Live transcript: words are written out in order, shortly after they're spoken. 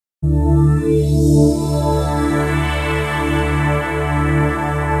Hi,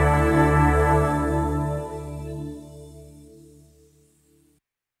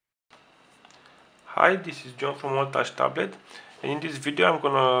 this is John from All Touch Tablet, and in this video I'm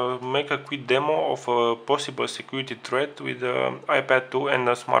gonna make a quick demo of a possible security threat with the iPad 2 and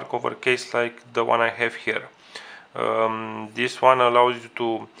a smart cover case like the one I have here. This one allows you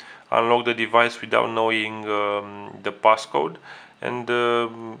to unlock the device without knowing the passcode and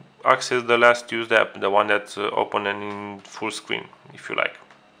access the last used app, the one that's open and in full screen, if you like.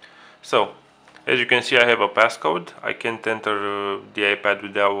 So, as you can see, I have a passcode. I can't enter the iPad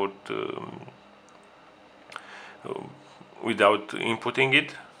without inputting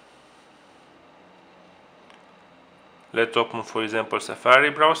it. Let's open, for example,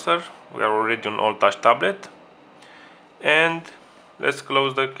 Safari browser. We are already on All Touch Tablet, and let's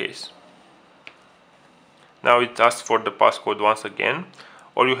close the case. Now it asks for the passcode once again.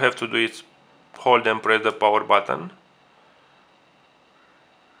 All you have to do is hold and press the power button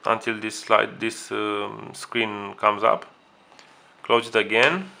until this screen comes up. Close it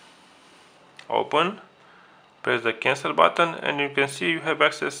again, open, press the cancel button, and you can see you have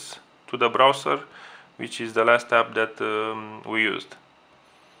access to the browser, which is the last app that we used.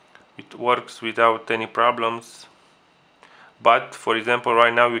 It works without any problems, but for example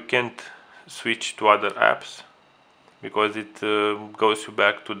right now you can't switch to other apps because it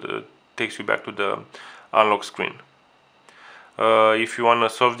takes you back to the unlock screen. If you want to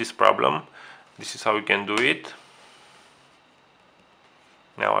solve this problem, this is how you can do it.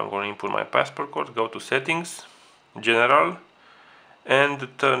 Now I'm going to input my passport code, go to settings, general, and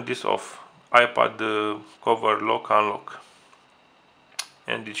turn this off, iPad cover lock unlock,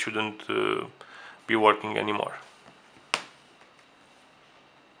 and it shouldn't be working anymore.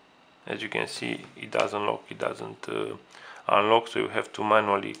 As you can see, it doesn't lock, it doesn't unlock, so you have to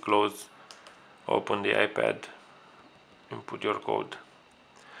manually open the iPad, input your code.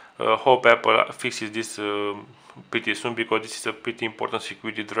 Hope Apple fixes this pretty soon, because this is a pretty important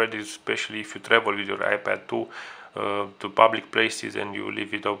security threat, especially if you travel with your iPad 2 to public places and you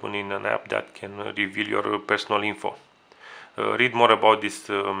leave it open in an app that can reveal your personal info. Read more about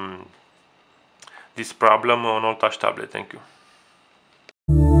this problem on All Touch Tablet. Thank you.